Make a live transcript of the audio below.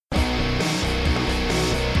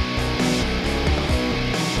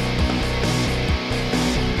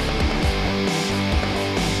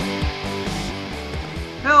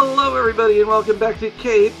everybody, and welcome back to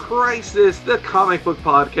Cape Crisis, the comic book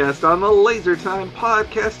podcast on the Laser Time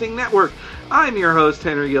Podcasting Network. I'm your host,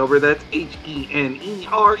 Henry Gilbert. That's Henereyg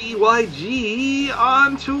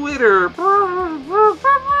on Twitter.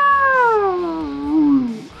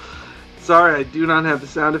 Sorry, I do not have the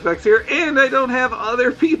sound effects here, and I don't have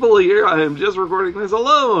other people here. I am just recording this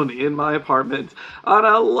alone in my apartment on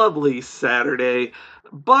a lovely Saturday.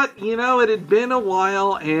 But, you know, it had been a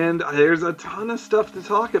while, and there's a ton of stuff to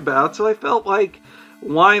talk about, so I felt like,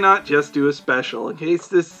 why not just do a special? In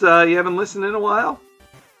case you haven't listened in a while,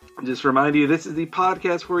 I'll just remind you, this is the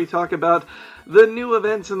podcast where we talk about the new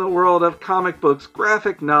events in the world of comic books,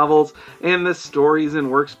 graphic novels, and the stories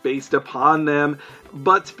and works based upon them.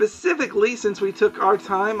 But specifically, since we took our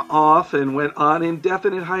time off and went on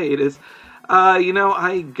indefinite hiatus,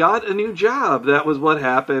 I got a new job. That was what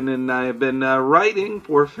happened, and I've been writing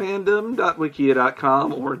for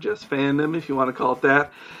fandom.wikia.com, or just fandom if you want to call it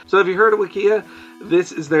that. So have you heard of Wikia?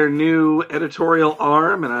 This is their new editorial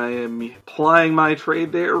arm, and I am plying my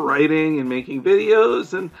trade there, writing and making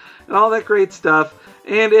videos and all that great stuff.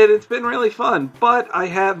 And it's been really fun, but I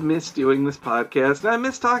have missed doing this podcast, and I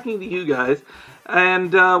miss talking to you guys.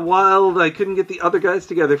 And while I couldn't get the other guys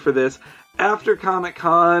together for this, after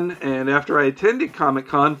Comic-Con and after I attended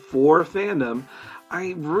Comic-Con for fandom,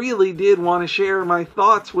 I really did want to share my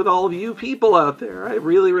thoughts with all of you people out there. I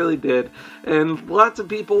really, really did. And lots of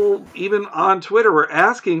people, even on Twitter, were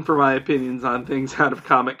asking for my opinions on things out of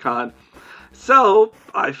Comic-Con. So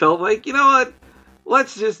I felt like, you know what?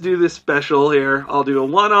 Let's just do this special here. I'll do a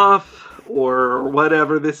one-off or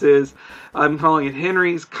whatever this is. I'm calling it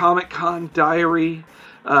Henry's Comic-Con Diary.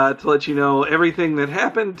 To let you know everything that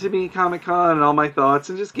happened to me Comic-Con and all my thoughts,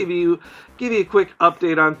 and just give you a quick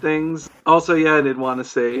update on things. Also, I did want to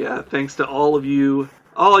say thanks to all you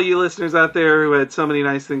listeners out there who had so many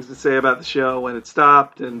nice things to say about the show when it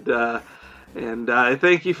stopped, and I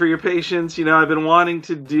thank you for your patience. You know, I've been wanting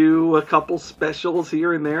to do a couple specials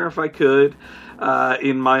here and there if I could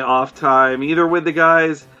in my off time, either with the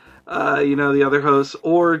guys, the other hosts,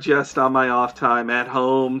 or just on my off time at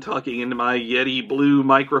home talking into my Yeti Blue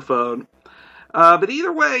microphone. But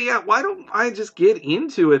either way, why don't I just get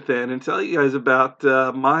into it then and tell you guys about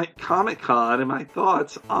my Comic-Con and my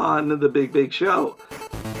thoughts on the big show.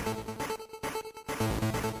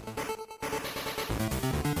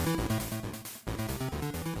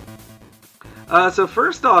 So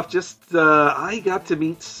first off, I got to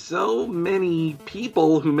meet so many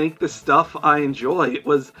people who make the stuff I enjoy.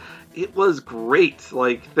 It was great.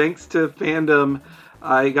 Like, thanks to fandom,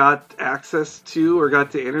 I got access to or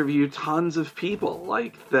got to interview tons of people.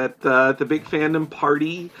 Like that, the big fandom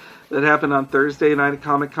party that happened on Thursday night at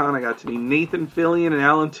Comic-Con, I got to meet Nathan Fillion and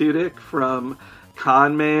Alan Tudyk from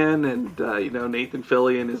Con Man, and Nathan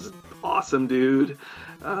Fillion is an awesome dude.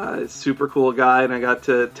 Super cool guy, and I got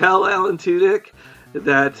to tell Alan Tudyk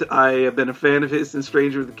that I have been a fan of his in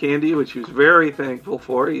Stranger with the Candy, which he was very thankful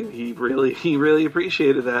for. He really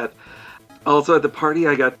appreciated that. Also at the party,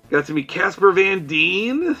 I got to meet Casper Van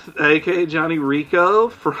Dien, aka Johnny Rico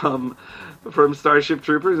from Starship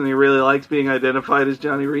Troopers, and he really likes being identified as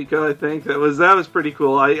Johnny Rico. I think that was pretty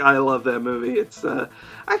cool. I love that movie. It's I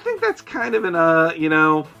think that's kind of I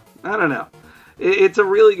don't know. It's a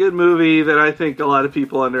really good movie that I think a lot of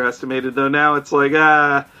people underestimated, though now it's like,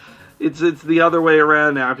 it's the other way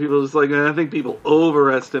around now. People just I think people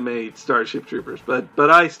overestimate Starship Troopers, but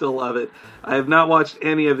I still love it. I have not watched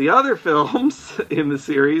any of the other films in the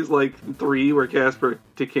series, like 3 where Casper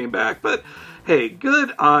came back, but hey,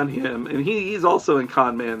 good on him. And he's also in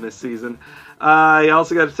Con Man this season. I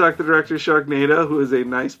also got to talk to the director of Sharknado, who is a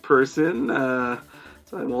nice person, so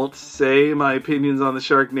I won't say my opinions on the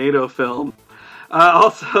Sharknado film.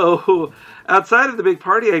 Also, outside of the big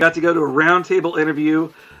party, I got to go to a roundtable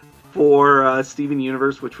interview for Steven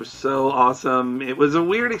Universe, which was so awesome. It was a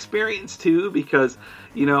weird experience too, because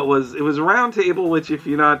it was a roundtable, which if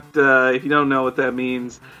you don't know what that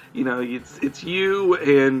means, it's you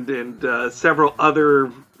and several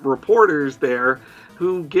other reporters there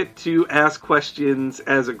who get to ask questions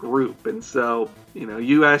as a group. And so,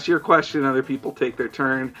 you ask your question, other people take their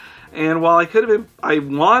turn. And while I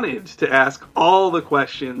wanted to ask all the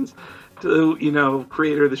questions to,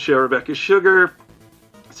 creator of the show, Rebecca Sugar,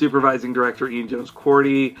 supervising director Ian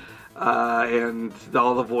Jones-Quartey, and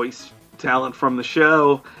all the voice talent from the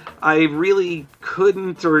show, I really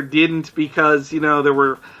couldn't or didn't, because, there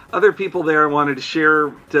were other people there. I wanted to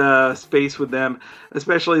share space with them,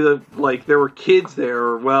 especially there were kids there,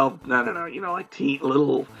 or, well, I don't know, like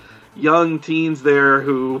little young teens there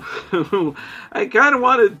who I kind of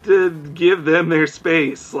wanted to give them their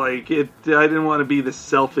space. Like I didn't want to be the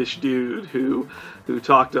selfish dude who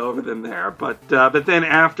talked over them there. But then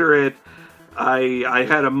after it, I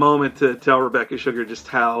had a moment to tell Rebecca Sugar just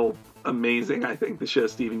how amazing I think the show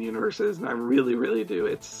Steven Universe is, and I really, really do.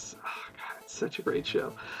 It's such a great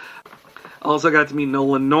show. Also got to meet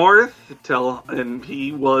Nolan North, and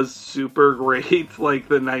he was super great, like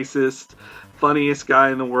the nicest, funniest guy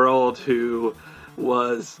in the world, who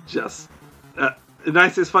was just the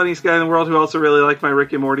nicest, funniest guy in the world, who also really liked my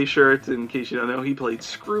Rick and Morty shirt. In case you don't know, he played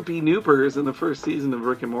Scroopy Noopers in the first season of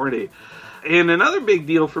Rick and Morty. And another big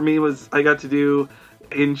deal for me was I got to do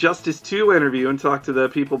Injustice 2 interview and talk to the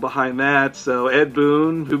people behind that. So Ed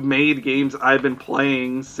Boon, who made games I've been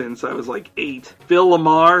playing since I was like 8. Phil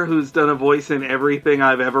Lamar, who's done a voice in everything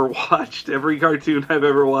I've ever watched, every cartoon I've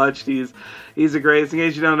ever watched. He's the greatest. In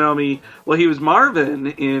case you don't know me, well, he was Marvin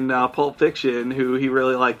in Pulp Fiction, who he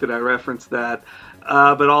really liked that I referenced that.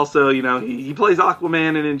 But also, he plays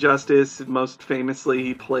Aquaman in Injustice. Most famously,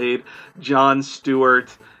 he played Jon Stewart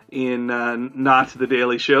in not The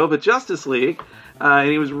Daily Show, but Justice League.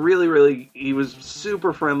 And he was he was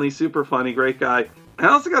super friendly, super funny, great guy. I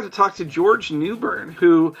also got to talk to George Newbern,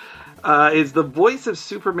 who is the voice of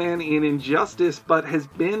Superman in Injustice, but has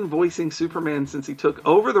been voicing Superman since he took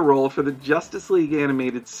over the role for the Justice League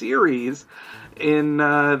animated series in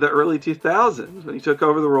the early 2000s, when he took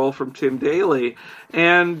over the role from Tim Daly.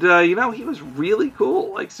 And, he was really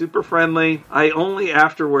cool, like super friendly. I only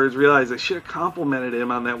afterwards realized I should have complimented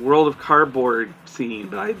him on that World of Cardboard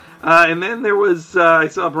scene. And then there was, I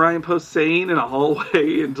saw Brian Posehn in a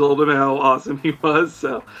hallway and told him how awesome he was.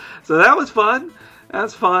 So that was fun.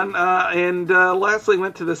 That's fun. And lastly,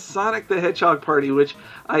 went to the Sonic the Hedgehog party, which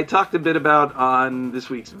I talked a bit about on this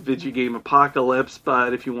week's Video Game Apocalypse,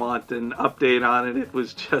 but if you want an update on it, it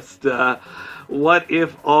was just what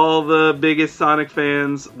if all the biggest Sonic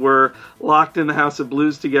fans were locked in the House of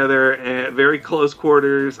Blues together at very close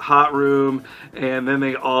quarters, hot room, and then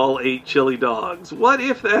they all ate chili dogs. What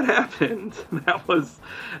if that happened? That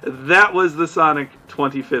was the Sonic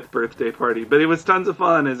 25th birthday party, but it was tons of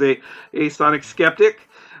fun. As a Sonic skeptic,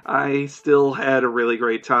 I still had a really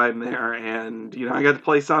great time there, and I got to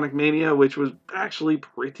play Sonic Mania, which was actually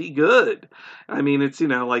pretty good. I mean, it's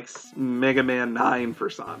like Mega Man 9 for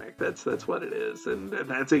Sonic. That's what it is, and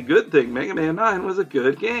that's a good thing. Mega Man 9 was a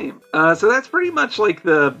good game. So that's pretty much like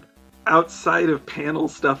the outside of panel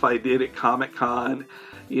stuff I did at Comic-Con.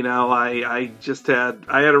 I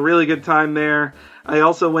had a really good time there. I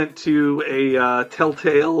also went to a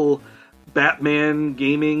Telltale Batman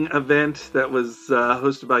gaming event that was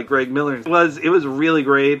hosted by Greg Miller. It was really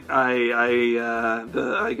great. I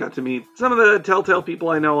got to meet some of the Telltale people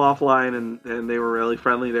I know offline, and they were really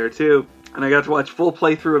friendly there too. And I got to watch full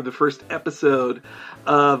playthrough of the first episode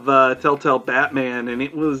of Telltale Batman, and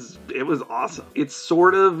it was awesome. It's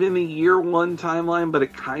sort of in the year one timeline, but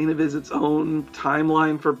it kind of is its own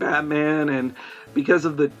timeline for Batman, and because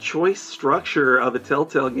of the choice structure of a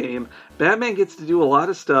Telltale game, Batman gets to do a lot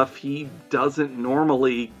of stuff he doesn't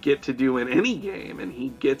normally get to do in any game, and he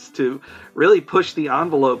gets to really push the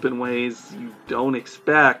envelope in ways you don't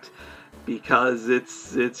expect because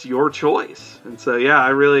it's your choice. And so, yeah, I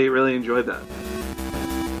really, really enjoyed that.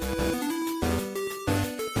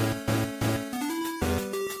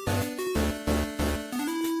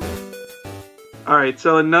 All right,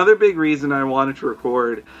 so another big reason I wanted to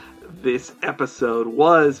record this episode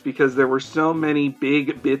was because there were so many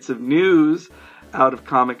big bits of news out of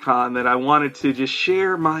Comic-Con that I wanted to just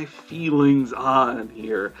share my feelings on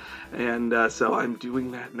here. And so I'm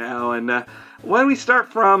doing that now. And why don't we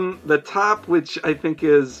start from the top, which I think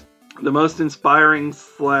is the most inspiring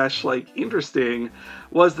 / interesting,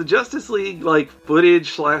 was the Justice League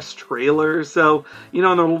footage / trailer. So, in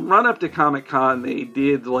the run up to Comic-Con, they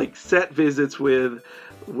did set visits with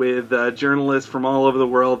journalists from all over the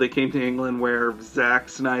world. They came to England where Zack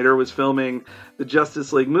Snyder was filming the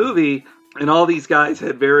Justice League movie, and all these guys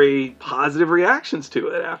had very positive reactions to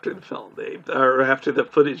it after the film, after the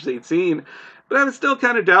footage they'd seen. But I was still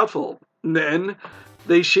kind of doubtful. And then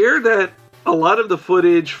they shared that a lot of the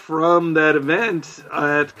footage from that event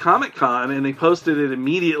at Comic-Con, and they posted it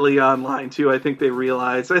immediately online too. I think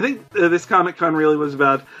this Comic-Con really was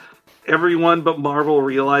about everyone but Marvel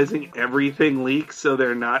realizing everything leaks, so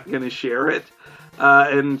they're not going to share it.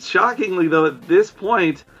 And shockingly, though, at this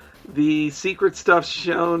point, the secret stuff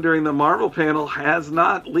shown during the Marvel panel has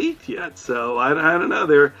not leaked yet. So I don't know.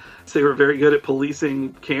 They were very good at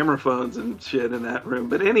policing camera phones and shit in that room.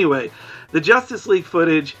 But anyway, the Justice League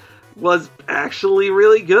footage, was actually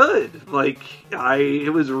really good. Like,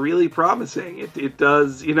 it was really promising. It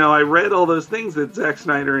does, I read all those things that Zack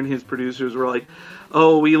Snyder and his producers were like,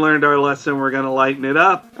 oh, we learned our lesson, we're going to lighten it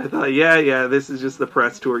up. I thought, yeah, this is just the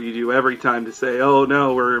press tour you do every time to say, oh,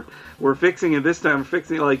 no, we're fixing it this time, we're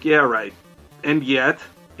fixing it. Like, yeah, right. And yet,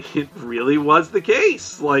 it really was the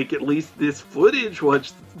case. Like, at least this footage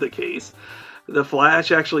was the case. The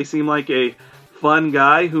Flash actually seemed like a fun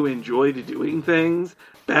guy who enjoyed doing things.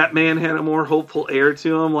 Batman had a more hopeful air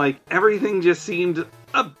to him. Like, everything just seemed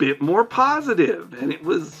a bit more positive. And it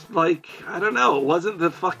was like, I don't know, it wasn't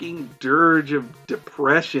the fucking dirge of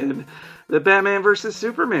depression that Batman vs.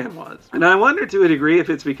 Superman was. And I wonder to a degree if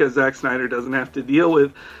it's because Zack Snyder doesn't have to deal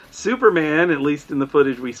with Superman, at least in the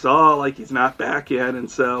footage we saw, like he's not back yet. And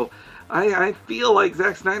so I feel like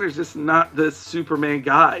Zack Snyder's just not the Superman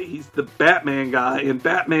guy. He's the Batman guy, and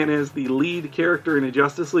Batman is the lead character in a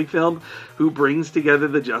Justice League film who brings together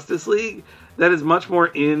the Justice League. That is much more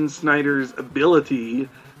in Snyder's ability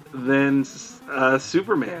than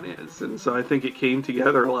Superman is, and so I think it came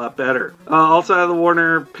together a lot better. Also out of the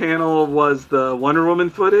Warner panel was the Wonder Woman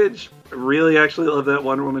footage. I really actually love that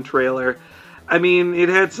Wonder Woman trailer. I mean, it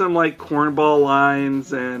had some, like, cornball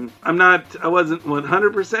lines, and I wasn't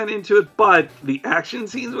 100% into it, but the action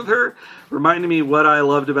scenes with her reminded me what I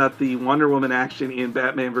loved about the Wonder Woman action in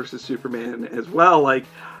Batman vs. Superman as well. Like,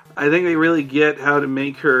 I think they really get how to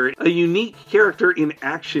make her a unique character in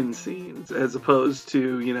action scenes, as opposed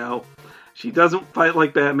to, she doesn't fight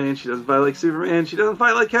like Batman, she doesn't fight like Superman, she doesn't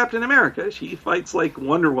fight like Captain America. She fights like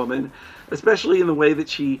Wonder Woman, especially in the way that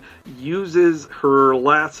she uses her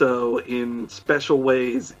lasso in special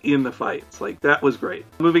ways in the fights. Like, that was great.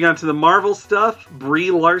 Moving on to the Marvel stuff,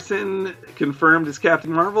 Brie Larson confirmed as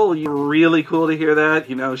Captain Marvel. Really cool to hear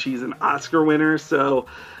that. She's an Oscar winner, so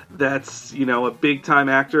that's, a big-time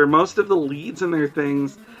actor. Most of the leads in their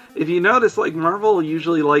things, if you notice, like, Marvel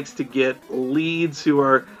usually likes to get leads who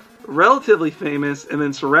are relatively famous and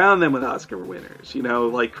then surround them with Oscar winners.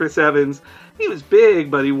 Like Chris Evans, he was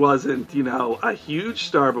big, but he wasn't, a huge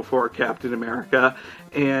star before Captain America.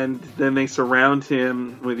 And then they surround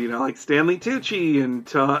him with, like Stanley Tucci and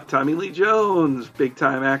Tommy Lee Jones, big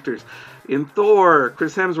time actors. In Thor,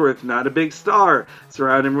 Chris Hemsworth, not a big star.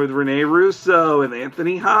 Surround him with Rene Russo and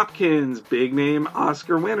Anthony Hopkins, big name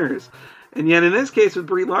Oscar winners. And yet in this case with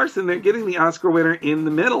Brie Larson, they're getting the Oscar winner in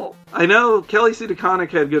the middle. I know Kelly Sue DeConnick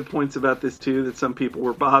had good points about this too, that some people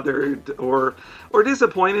were bothered or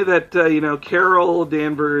disappointed that, Carol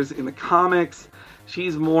Danvers in the comics,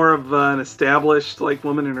 she's more of an established, like,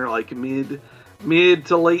 woman in her, like, mid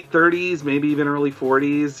to late 30s, maybe even early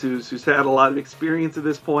 40s, who's had a lot of experience at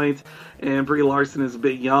this point, and Brie Larson is a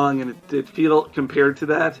bit young, and it feels, compared to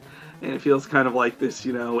that, and it feels kind of like this,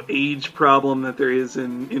 age problem that there is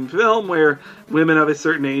in film, where women of a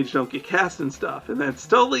certain age don't get cast and stuff, and that's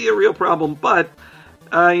totally a real problem, but,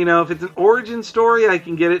 if it's an origin story, I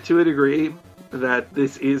can get it to a degree, that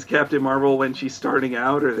this is Captain Marvel when she's starting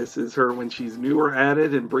out, or this is her when she's newer at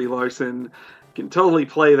it, and Brie Larson can totally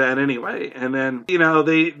play that anyway. And then,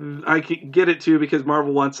 I can get it too, because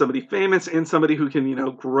Marvel wants somebody famous and somebody who can,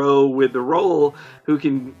 grow with the role, who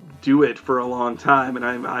can do it for a long time. And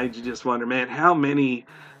I just wonder, man, how many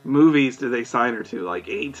movies did they sign her to? Like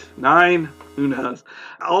 8, 9? Who knows?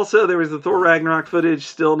 Also, there was the Thor Ragnarok footage,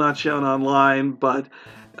 still not shown online, but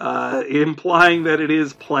implying that it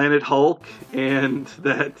is Planet Hulk and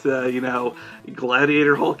that,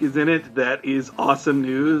 Gladiator Hulk is in it. That is awesome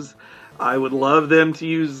news. I would love them to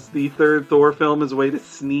use the third Thor film as a way to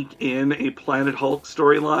sneak in a Planet Hulk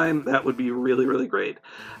storyline. That would be really, really great.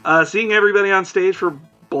 Seeing everybody on stage for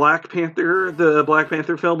Black Panther, the Black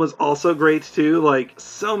Panther film, was also great too. Like,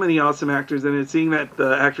 so many awesome actors in it. Seeing that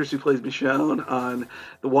the actress who plays Michonne on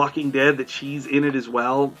The Walking Dead, that she's in it as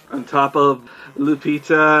well, on top of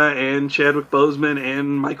Lupita and Chadwick Boseman and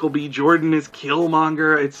Michael B. Jordan as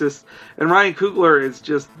Killmonger. It's just, and Ryan Coogler is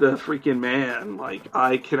just the freaking man. Like,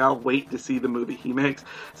 I cannot wait to see the movie he makes.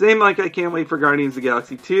 Same like I can't wait for Guardians of the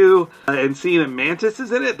Galaxy 2, and seeing that Mantis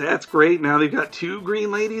is in it, that's great. Now they've got 2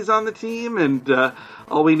 green ladies on the team, and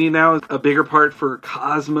all we need now is a bigger part for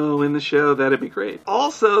Cosmo in the show. That'd be great.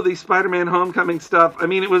 Also, the Spider-Man Homecoming stuff, I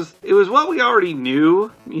mean, it was what we already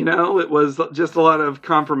knew, it was just a lot of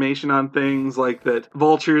confirmation on things, like that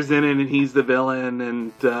Vulture's in it and he's the villain,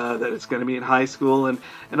 and that it's going to be in high school, and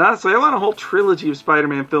honestly, I want a whole trilogy of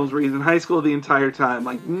Spider-Man films where he's in high school the entire time,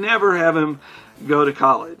 like, never have him go to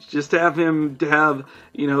college. Just have him have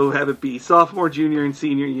it be sophomore, junior, and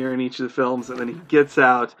senior year in each of the films, and then he gets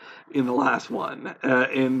out in the last one,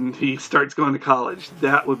 and he starts going to college.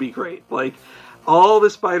 That would be great. Like, all the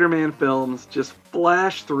Spider-Man films just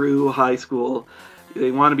flash through high school.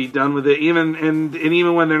 They want to be done with it,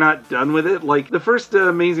 even when they're not done with it. Like, the first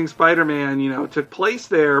Amazing Spider-Man, took place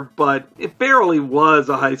there, but it barely was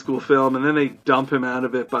a high school film, and then they dump him out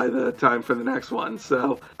of it by the time for the next one.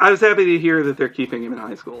 So I was happy to hear that they're keeping him in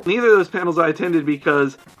high school. Neither of those panels I attended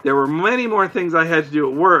because there were many more things I had to do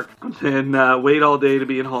at work than wait all day to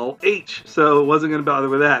be in Hall H, so I wasn't going to bother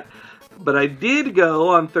with that. But I did go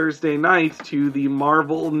on Thursday night to the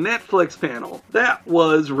Marvel Netflix panel. That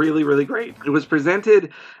was really, really great. It was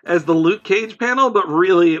presented as the Luke Cage panel, but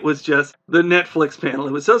really it was just the Netflix panel.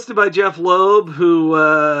 It was hosted by Jeff Loeb, who,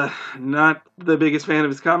 not the biggest fan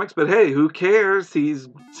of his comics, but hey, who cares? He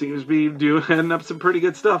seems to be doing up some pretty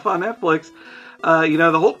good stuff on Netflix.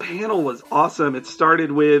 The whole panel was awesome. It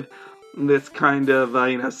started with this kind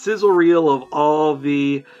of, sizzle reel of all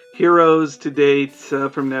the heroes to date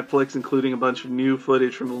from Netflix, including a bunch of new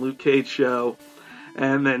footage from the Luke Cage show.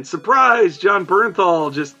 And then, surprise, Jon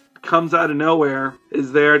Bernthal just comes out of nowhere,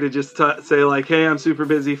 is there to just say, like, hey, I'm super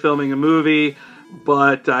busy filming a movie,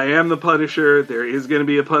 but I am the Punisher. There is going to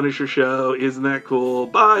be a Punisher show. Isn't that cool?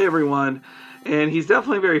 Bye, everyone. And he's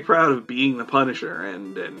definitely very proud of being the Punisher,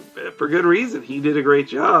 and for good reason. He did a great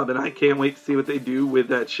job, and I can't wait to see what they do with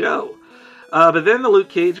that show. But then the Luke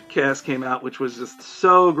Cage cast came out, which was just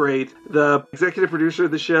so great. The executive producer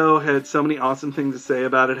of the show had so many awesome things to say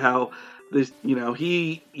about it, how this,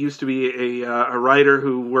 he used to be a writer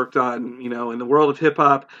who worked on, in the world of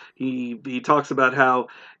hip-hop. He talks about how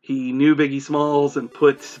he knew Biggie Smalls and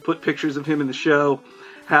put pictures of him in the show,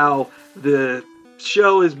 how the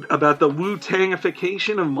show is about the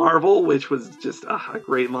Wu-Tangification of Marvel, which was just a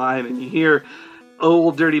great line, and you hear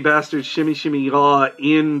Old Dirty Bastard Shimmy Shimmy Yaw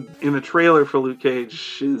in the trailer for Luke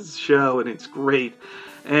Cage's show, and it's great.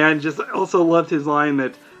 And just also loved his line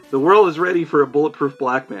that the world is ready for a bulletproof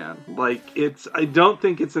black man. Like, I don't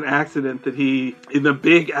think it's an accident that he, in the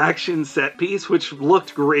big action set piece, which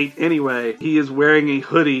looked great anyway, he is wearing a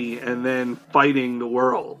hoodie and then fighting the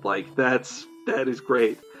world. Like, that is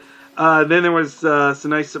great. Then there was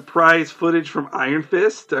some nice surprise footage from Iron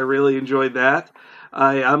Fist. I really enjoyed that.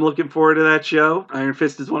 I'm looking forward to that show. Iron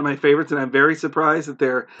Fist is one of my favorites, and I'm very surprised that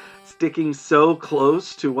they're sticking so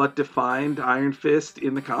close to what defined Iron Fist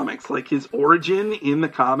in the comics. Like, his origin in the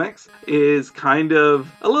comics is kind of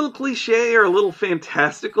a little cliche or a little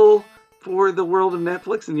fantastical for the world of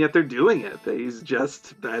Netflix, and yet they're doing it.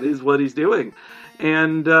 That is what he's doing.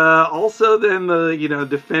 And also then the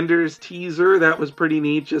Defenders teaser, that was pretty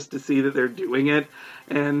neat just to see that they're doing it.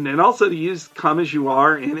 And also to use Come As You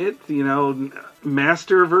Are in it,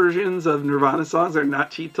 master versions of Nirvana songs are not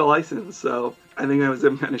cheap to license, so I think that was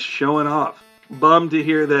them kind of showing off. Bummed to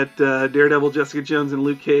hear that Daredevil, Jessica Jones, and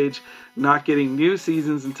Luke Cage not getting new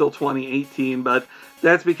seasons until 2018, but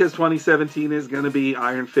that's because 2017 is going to be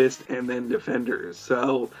Iron Fist and then Defenders,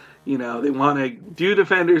 so they want to do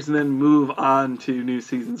Defenders and then move on to new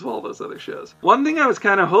seasons of all those other shows. One thing I was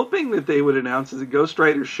kind of hoping that they would announce is a Ghost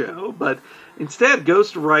Rider show, but instead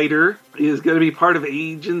Ghost Rider is going to be part of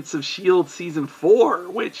Agents of S.H.I.E.L.D. Season 4,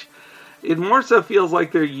 which it more so feels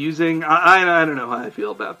like they're using... I don't know how I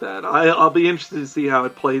feel about that. I'll be interested to see how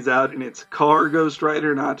it plays out, and it's car Ghost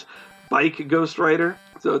Rider, not bike Ghost Rider.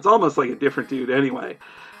 So it's almost like a different dude anyway.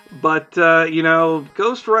 But,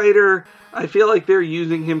 Ghost Rider... I feel like they're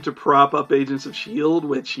using him to prop up Agents of S.H.I.E.L.D.,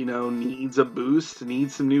 which, needs a boost,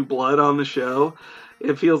 needs some new blood on the show.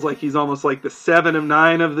 It feels like he's almost like the 7 of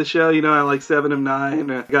 9 of the show. I like 7 of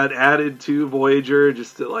 9. Got added to Voyager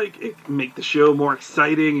just to, make the show more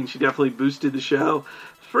exciting, and she definitely boosted the show.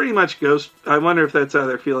 Pretty much I wonder if that's how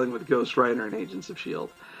they're feeling with Ghost Rider and Agents of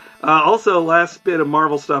S.H.I.E.L.D. Also, last bit of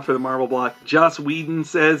Marvel stuff for the Marvel block. Joss Whedon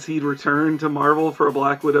says he'd return to Marvel for a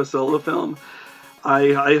Black Widow solo film.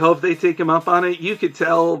 I hope they take him up on it. You could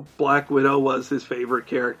tell Black Widow was his favorite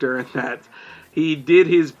character and that he did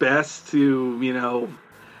his best to,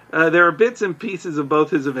 there are bits and pieces of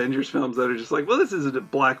both his Avengers films that are just like, well, this is a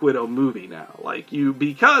Black Widow movie now.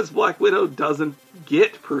 Because Black Widow doesn't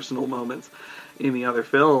get personal moments in the other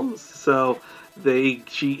films, so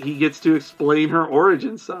he gets to explain her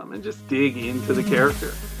origin some and just dig into the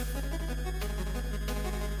character.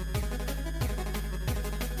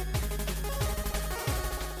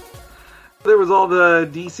 There was all the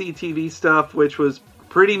DC TV stuff, which was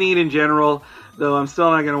pretty neat in general, though I'm still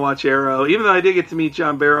not going to watch Arrow, even though I did get to meet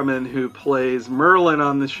John Barrowman, who plays Merlin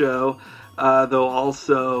on the show, though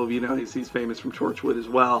also, he's famous from Torchwood as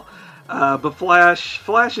well. But Flash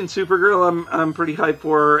and Supergirl, I'm pretty hyped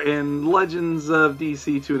for, and Legends of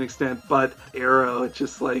DC to an extent, but Arrow, it's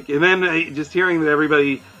just and then just hearing that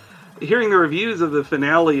everybody hearing the reviews of the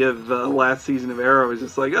finale of last season of Arrow was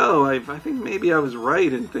just like, oh, I think maybe I was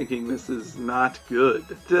right in thinking this is not good.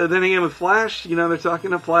 Then again with Flash, they're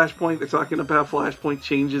talking about Flashpoint, they're talking about Flashpoint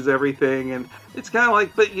changes everything, and it's kind of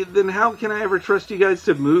like, but then how can I ever trust you guys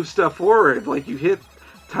to move stuff forward? Like, you hit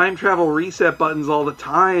time travel reset buttons all the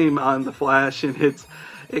time on the Flash, and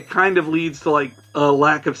it kind of leads to like a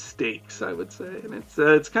lack of stakes, I would say, and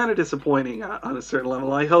it's kind of disappointing on a certain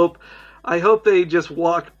level. I hope they just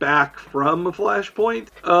walk back from Flashpoint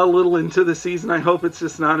a little into the season. I hope it's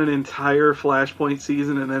just not an entire Flashpoint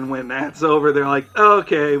season, and then when that's over, they're like,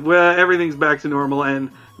 okay, well, everything's back to normal,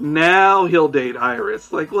 and now he'll date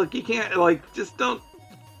Iris. Like, look, you can't, like, just don't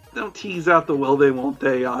tease out the will they, won't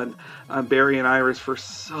they on Barry and Iris for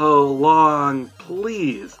so long,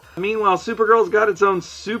 please. Meanwhile, Supergirl's got its own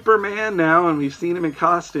Superman now, and we've seen him in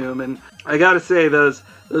costume, and I gotta say, those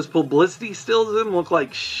publicity stills of him look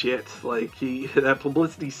like shit. Like, that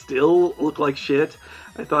publicity still looked like shit.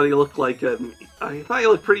 I thought he looked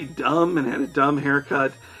pretty dumb and had a dumb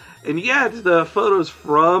haircut. And yet, the photos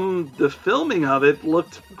from the filming of it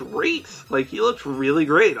looked great. Like, he looked really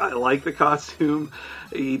great. I like the costume.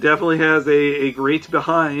 He definitely has a great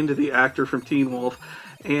behind, the actor from Teen Wolf.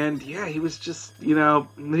 And yeah, he was just, he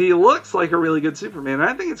looks like a really good Superman.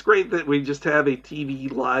 I think it's great that we just have a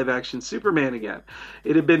TV live-action Superman again.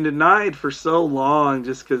 It had been denied for so long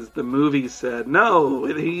just because the movies said, no,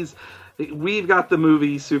 we've got the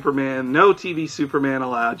movie Superman, no TV Superman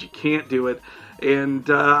allowed, you can't do it. And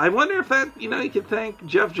I wonder if that, you could thank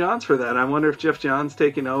Jeff Johns for that. I wonder if Jeff Johns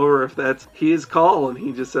taking over, if that's his call, and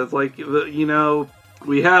he just says, like,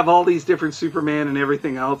 we have all these different Superman and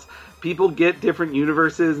everything else. People get different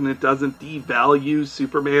universes, and it doesn't devalue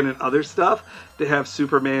Superman and other stuff to have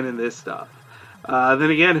Superman in this stuff. Then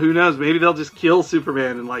again, who knows? Maybe they'll just kill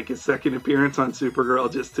Superman in like his second appearance on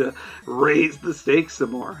Supergirl just to raise the stakes some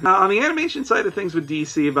more. On the animation side of things with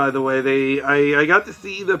DC, by the way, I got to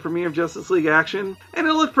see the premiere of Justice League Action, and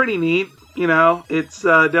it looked pretty neat. It's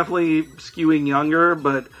definitely skewing younger,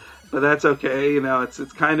 but that's okay.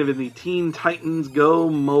 It's kind of in the Teen Titans Go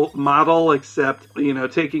model, except,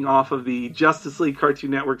 taking off of the Justice League Cartoon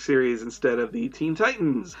Network series instead of the Teen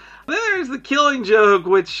Titans. Then there's The Killing Joke,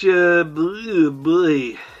 which, boy,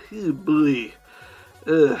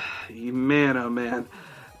 man, oh man.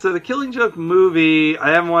 So The Killing Joke movie,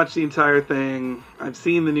 I haven't watched the entire thing. I've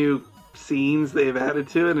seen the new scenes they've added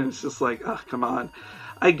to it, and it's just like, oh, come on.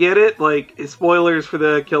 I get it, like, spoilers for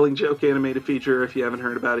the Killing Joke animated feature if you haven't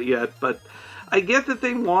heard about it yet, but I get that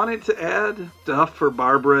they wanted to add stuff for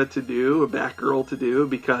Barbara to do, a Batgirl to do,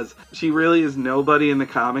 because she really is nobody in the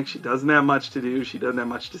comics. She doesn't have much to do. She doesn't have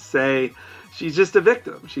much to say. She's just a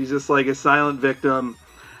victim. She's just like a silent victim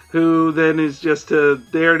who then is just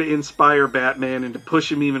there to inspire Batman and to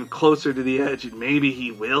push him even closer to the edge, and maybe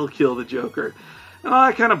he will kill the Joker. And all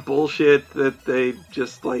that kind of bullshit that they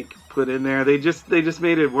just, like, put in there. They just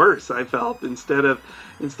made it worse, I felt. Instead of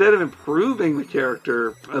improving the character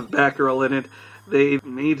of Batgirl in it, they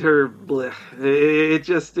made her bleh.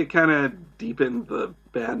 It kind of deepened the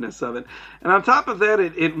badness of it. And on top of that,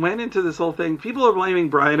 it went into this whole thing. People are blaming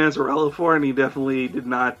Brian Azzarello for it, and he definitely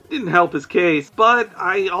didn't help his case. But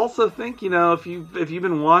I also think, if you've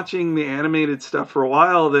been watching the animated stuff for a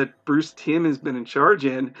while that Bruce Timm has been in charge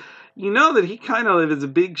in, you know that he kind of is a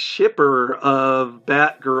big shipper of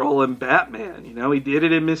Batgirl and Batman. He did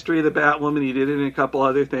it in Mystery of the Batwoman. He did it in a couple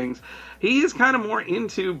other things. He is kind of more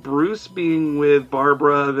into Bruce being with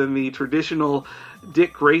Barbara than the traditional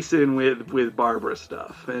Dick Grayson with Barbara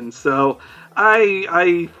stuff. And so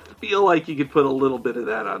I feel like you could put a little bit of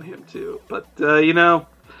that on him too. But,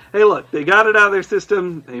 hey, look, they got it out of their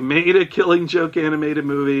system. They made a Killing Joke animated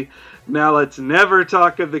movie. Now let's never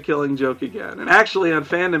talk of the Killing Joke again. And actually, on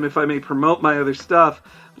Fandom, if I may promote my other stuff,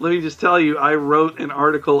 let me just tell you, I wrote an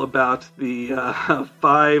article about the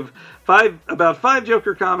five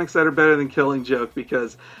Joker comics that are better than Killing Joke,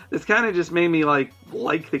 because this kind of just made me like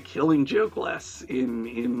the Killing Joke less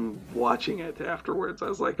in watching it afterwards. I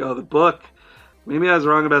was like, oh, the book. Maybe I was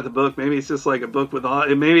wrong about the book. Maybe it's just like a book with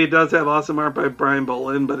maybe it does have awesome art by Brian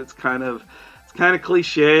Bolland, but it's kind of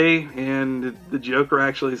cliche, and the Joker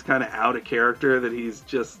actually is kind of out of character, that he's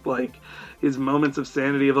just like his moments of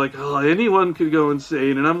sanity of like, oh, anyone could go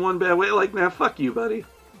insane and I'm one bad way. Like, nah, fuck you, buddy.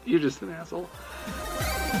 You're just an asshole.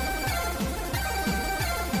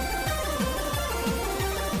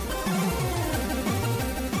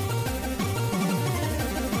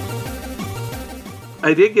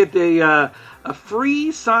 I did get a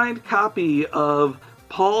free signed copy of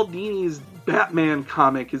Paul Dini's Batman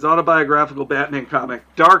comic, his autobiographical Batman comic,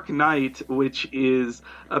 Dark Knight, which is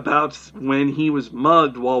about when he was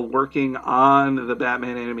mugged while working on the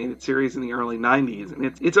Batman animated series in the early 90s. And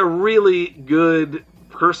it's a really good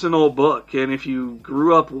personal book, and if you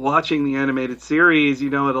grew up watching the animated series,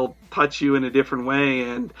 it'll touch you in a different way.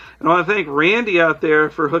 And I want to thank Randy out there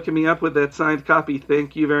for hooking me up with that signed copy.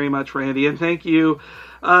 Thank you very much, Randy, and thank you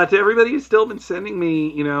to everybody who's still been sending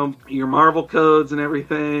me, your Marvel codes and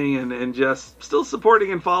everything, and just still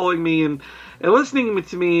supporting and following me and listening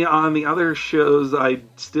to me on the other shows I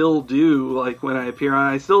still do, like when I appear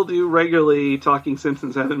on. I still do regularly Talking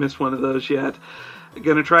Simpsons. I haven't missed one of those yet.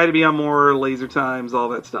 Going to try to be on more Laser Times, all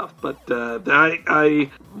that stuff. But I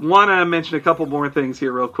want to mention a couple more things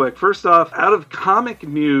here real quick. First off, out of comic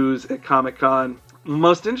news at Comic-Con,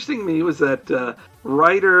 most interesting to me was that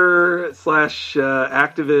writer slash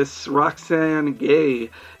activist Roxane Gay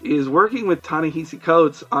is working with Ta-Nehisi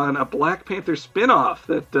Coates on a Black Panther spinoff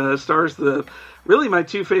that stars really my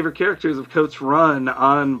two favorite characters of Coates' run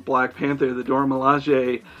on Black Panther, the Dora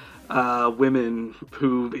Milaje women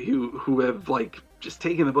who have just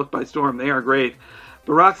taken the book by storm. They are great.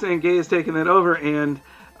 But Roxane Gay has taken that over, and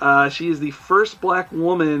she is the first black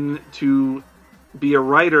woman to be a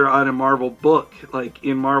writer on a Marvel book,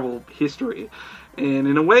 in Marvel history. And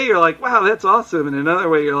in a way, you're like, wow, that's awesome. And in another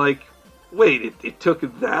way, you're like, wait, it took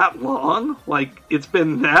that long? It's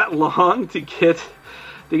been that long to get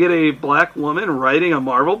a black woman writing a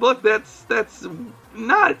Marvel book? That's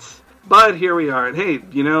nuts. But here we are. And hey,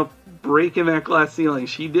 breaking that glass ceiling.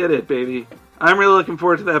 She did it, baby. I'm really looking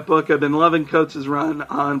forward to that book. I've been loving Coates' run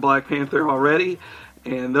on Black Panther already,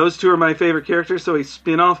 and those two are my favorite characters, so a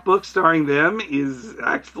spin-off book starring them is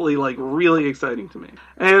actually, really exciting to me.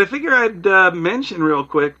 And I figure I'd mention real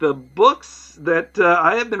quick the books that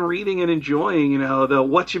I have been reading and enjoying, the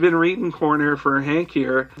What You've Been Reading corner for Hank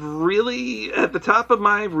here. Really, at the top of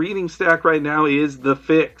my reading stack right now is The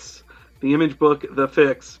Fix, the Image book The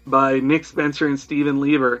Fix by Nick Spencer and Steven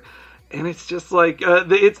Lieber. And it's just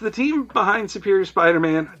it's the team behind Superior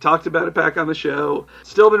Spider-Man. I talked about it back on the show.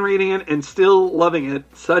 Still been reading it and still loving it.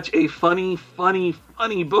 Such a funny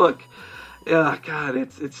book. God,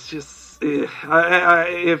 it's just...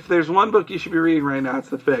 if there's one book you should be reading right now, it's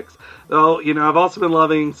The Fix. Though, I've also been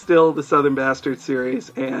loving still the Southern Bastard series,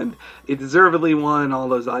 and it deservedly won all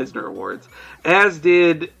those Eisner Awards. As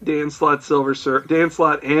did Dan Slott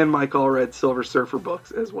and Mike Allred Silver Surfer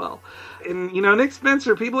books as well. And, Nick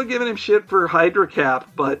Spencer, people are giving him shit for Hydra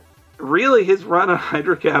Cap, but really his run on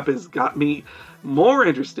Hydra Cap has got me more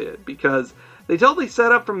interested, because they totally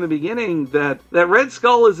set up from the beginning that Red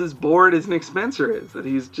Skull is as bored as Nick Spencer is, that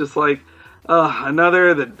he's just the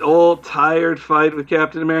old tired fight with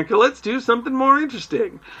Captain America. Let's do something more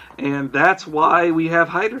interesting. And that's why we have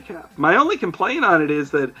Hydra Cap. My only complaint on it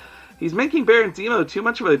is that he's making Baron Zemo too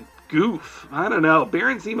much of a goof. I don't know.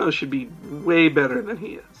 Baron Zemo should be way better than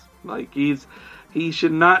he is. He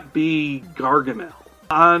should not be Gargamel.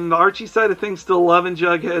 On the Archie side of things, still loving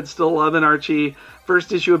Jughead, still loving Archie.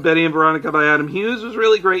 First issue of Betty and Veronica by Adam Hughes was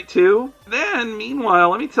really great too. Then,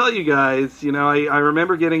 meanwhile, let me tell you guys, I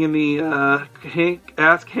remember getting in the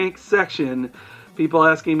Ask Hank section, people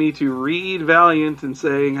asking me to read Valiant and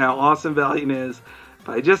saying how awesome Valiant is.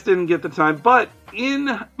 I just didn't get the time. But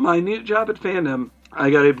in my new job at Fandom,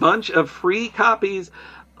 I got a bunch of free copies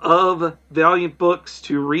of Valiant books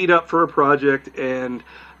to read up for a project, and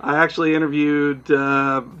I actually interviewed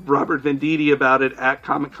Robert Venditti about it at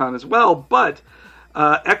Comic-Con as well. But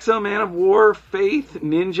X-O Man of War, Faith,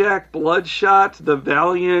 Ninjak, Bloodshot, The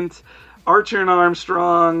Valiant, Archer and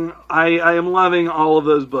Armstrong, I am loving all of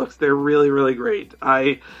those books. They're really, really great.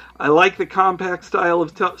 I like the compact style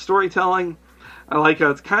of storytelling. I like how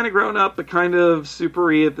it's kind of grown up, but kind of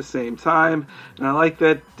super-y at the same time. And I like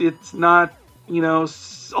that it's not,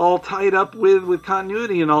 all tied up with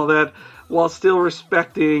continuity and all that, while still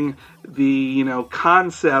respecting the,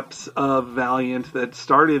 concepts of Valiant that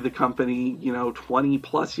started the company, 20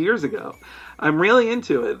 plus years ago. I'm really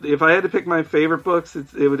into it. If I had to pick my favorite books,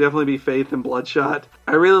 it would definitely be Faith and Bloodshot.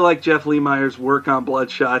 I really like Jeff Lemire's work on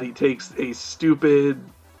Bloodshot. He takes a stupid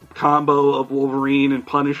combo of Wolverine and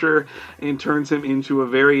Punisher and turns him into a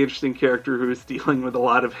very interesting character who is dealing with a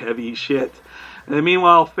lot of heavy shit. And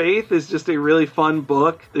meanwhile, Faith is just a really fun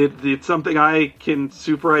book. It's something I can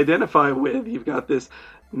super identify with. You've got this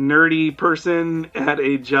nerdy person at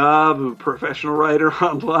a job, who professional writer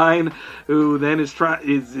online, who then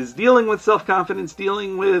is dealing with self-confidence,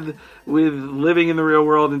 dealing with living in the real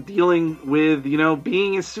world, and dealing with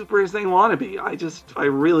being as super as they want to be. I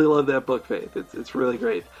really love that book, Faith. It's really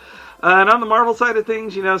great. And on the Marvel side of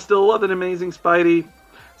things, still loving Amazing Spidey.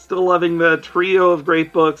 Still loving the trio of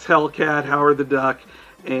great books, Hellcat, Howard the Duck,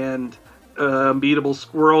 and Unbeatable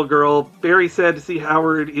Squirrel Girl. Very sad to see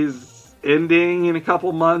Howard is ending in a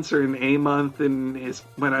couple months, or in a month, and is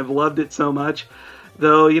when I've loved it so much.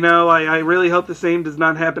 Though, you know, I really hope the same does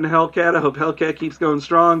not happen to Hellcat. I hope Hellcat keeps going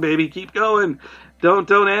strong, baby. Keep going.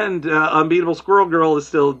 Don't end. Unbeatable Squirrel Girl is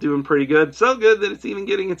still doing pretty good. So good that it's even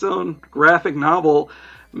getting its own graphic novel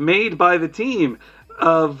made by the team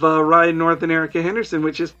of Ryan North and Erica Henderson,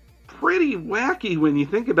 which is pretty wacky when you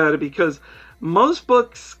think about it, because most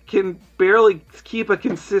books can barely keep a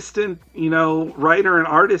consistent, you know, writer and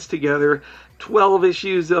artist together 12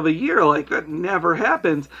 issues of a year. Like, that never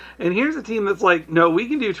happens. And here's a team that's like, no, we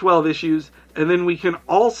can do 12 issues, and then we can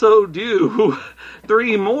also do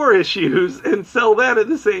 3 more issues and sell that at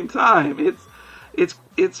the same time.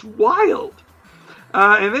 It's wild.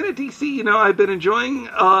 And then at DC, you know, I've been enjoying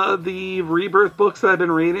the Rebirth books that I've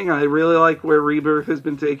been reading. I really like where Rebirth has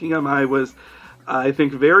been taking them. I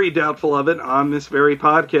think, very doubtful of it on this very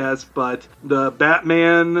podcast, but the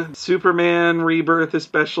Batman, Superman Rebirth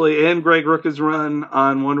especially, and Greg Rucka's run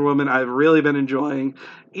on Wonder Woman, I've really been enjoying.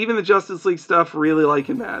 Even the Justice League stuff, really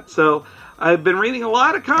liking that. So I've been reading a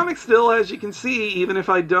lot of comics still, as you can see, even if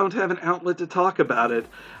I don't have an outlet to talk about it.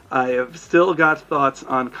 I have still got thoughts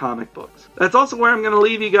on comic books. That's also where I'm going to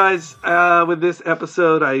leave you guys with this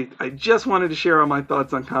episode. I just wanted to share all my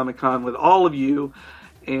thoughts on Comic-Con with all of you.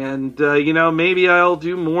 And, you know, maybe I'll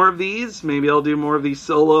do more of these. Maybe I'll do more of these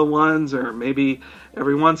solo ones, or maybe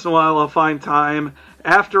every once in a while I'll find time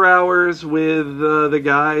after hours with the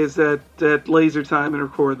guys at Laser Time and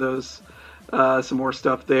record those, some more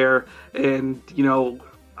stuff there. And, you know,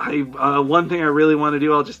 one thing I really want to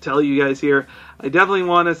do, I'll just tell you guys here, I definitely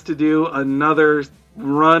want us to do another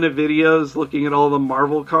run of videos looking at all the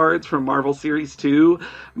Marvel cards from Marvel Series 2.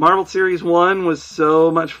 Marvel Series 1 was so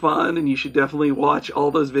much fun, and you should definitely watch all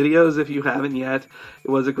those videos if you haven't yet. It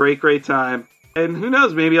was a great time. And who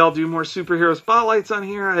knows, maybe I'll do more superhero spotlights on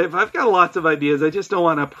here. I've got lots of ideas. I just don't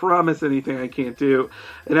want to promise anything I can't do.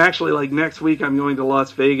 And actually, like, next week I'm going to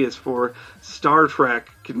Las Vegas for Star Trek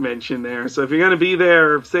convention there. So if you're going to be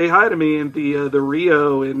there, say hi to me at the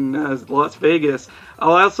Rio in Las Vegas.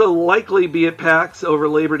 I'll also likely be at PAX over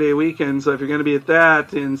Labor Day weekend. So if you're going to be at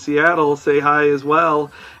that in Seattle, say hi as well.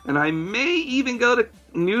 And I may even go to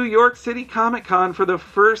New York City Comic Con for the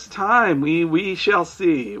first time. We shall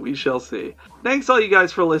see. We shall see. Thanks all you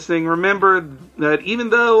guys for listening. Remember that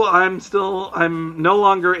even though I'm no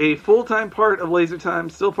longer a full-time part of Laser Time,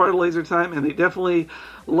 still part of Laser Time, and they definitely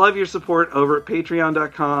love your support over at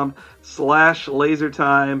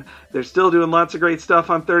patreon.com/lasertime. They're still doing lots of great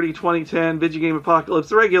stuff on 30-20-10, Video Game Apocalypse,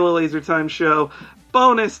 the regular Laser Time show,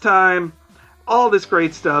 bonus time, all this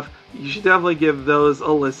great stuff. You should definitely give those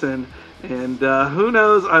a listen. And who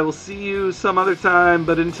knows, I will see you some other time.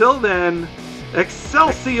 But until then,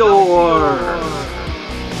 Excelsior!